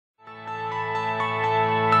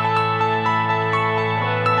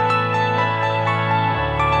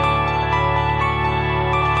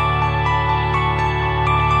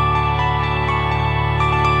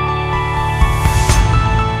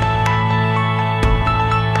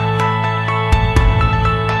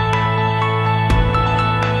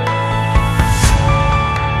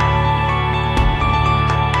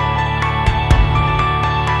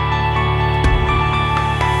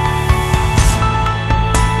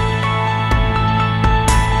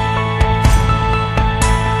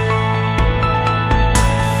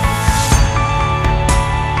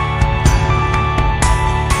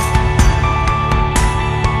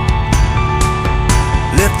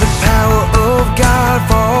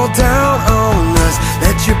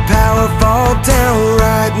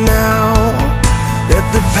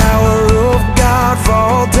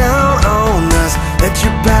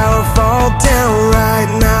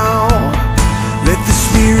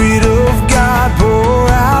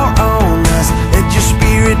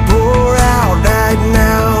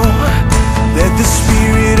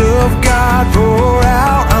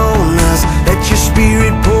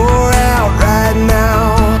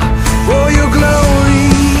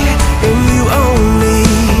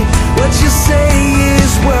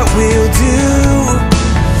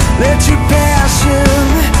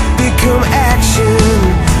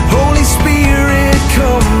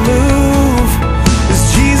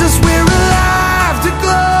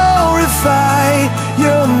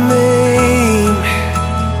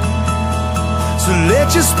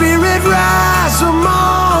Spirit rise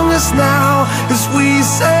among us now as we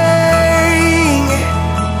sing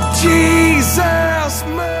Jesus'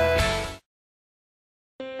 name.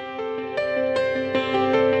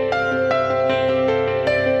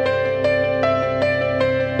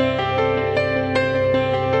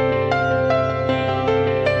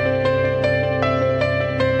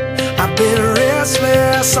 I've been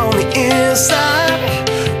restless on the inside,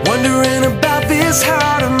 wondering about this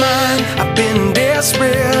heart of mine. I've been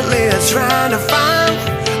desperately trying to find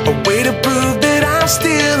a way to prove that I'm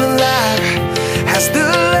still alive. Has the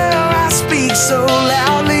love I speak so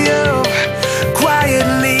loudly of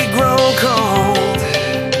quietly grown cold?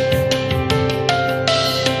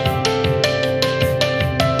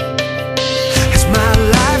 Has my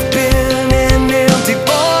life been an empty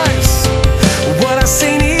voice? What I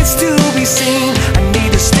say needs to be seen. I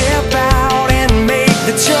need to step out and make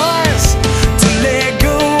the choice to let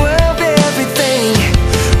go of everything.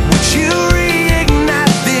 Would you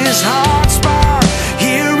reignite this heart spark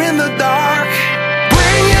here in the dark?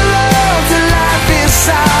 Bring your love to life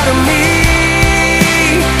inside of me.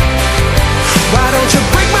 Why don't you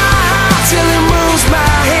break my heart till it moves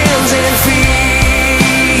my hands and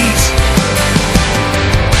feet?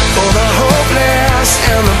 For the hopeless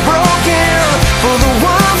and the broken, for the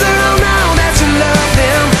ones that don't know that you love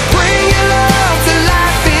them, bring your love to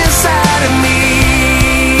life inside of me.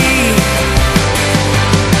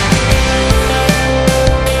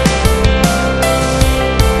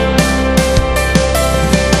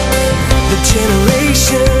 The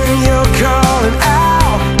generation you're calling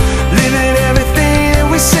out, living everything that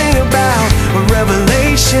we sing about, a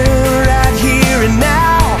revelation right here and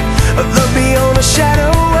now, a love beyond a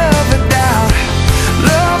shadow of a doubt,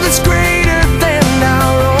 love that's greater than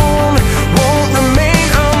our own, won't remain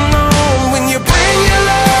unknown. When you bring your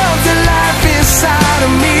love to life inside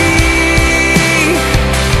of me,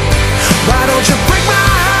 why don't you break my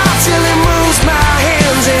heart till it moves my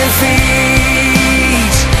hands and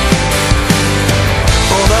feet?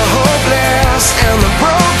 For the hopeless and the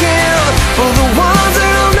broken, for the ones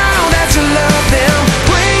that don't know that you love them,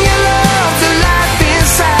 bring your love to life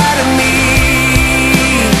inside of me.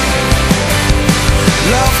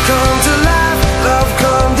 Love come to life, love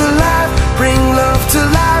come to life, bring love to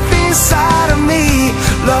life inside of me.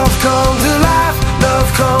 Love come to life,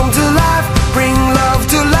 love come to life, bring love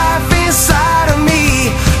to life inside of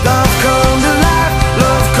me. Love come to life,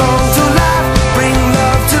 love come to life, bring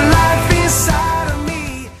love to life inside of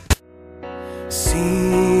me.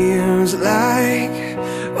 Seems like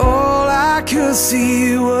all I could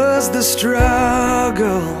see was the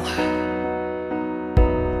struggle,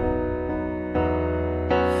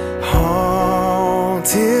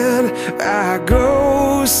 haunted by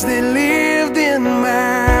ghosts that lived in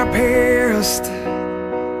my past,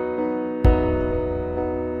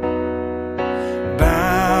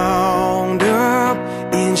 bound up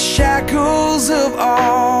in shackles of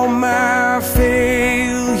all my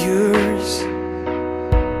failures,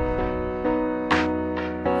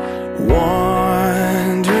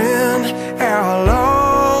 wondering how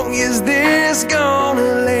long is this gonna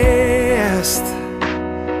last.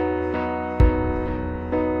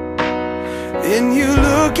 Then you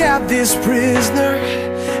look at this prisoner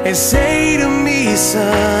and say to me,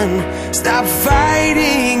 son, stop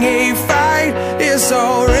fighting a fight it's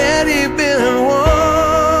already been won.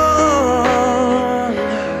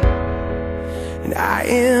 And I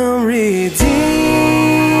am redeemed.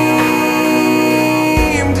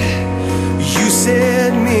 You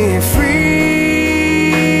set me free.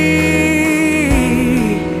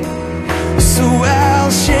 So I'll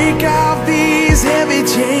shake off these heavy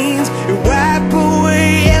chains and wipe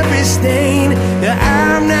away every stain.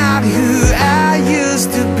 I'm not who I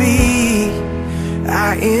used to be.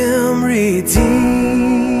 I am redeemed.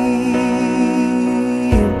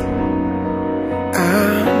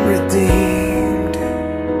 I'm redeemed.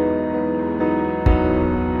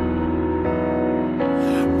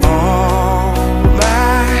 All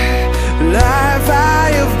my life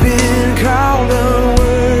I have been called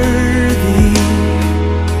unworthy,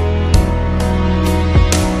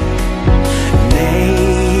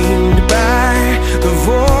 named by the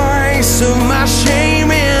voice of my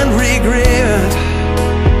shame and regret.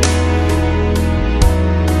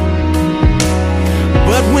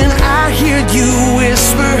 But when I hear you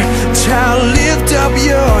whisper, child, lift up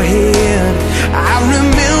your head, I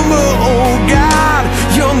remember, oh God,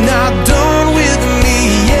 you're not done with me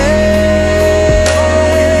yet.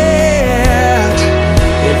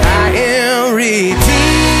 And I am redeemed.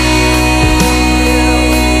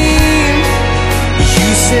 You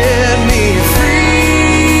said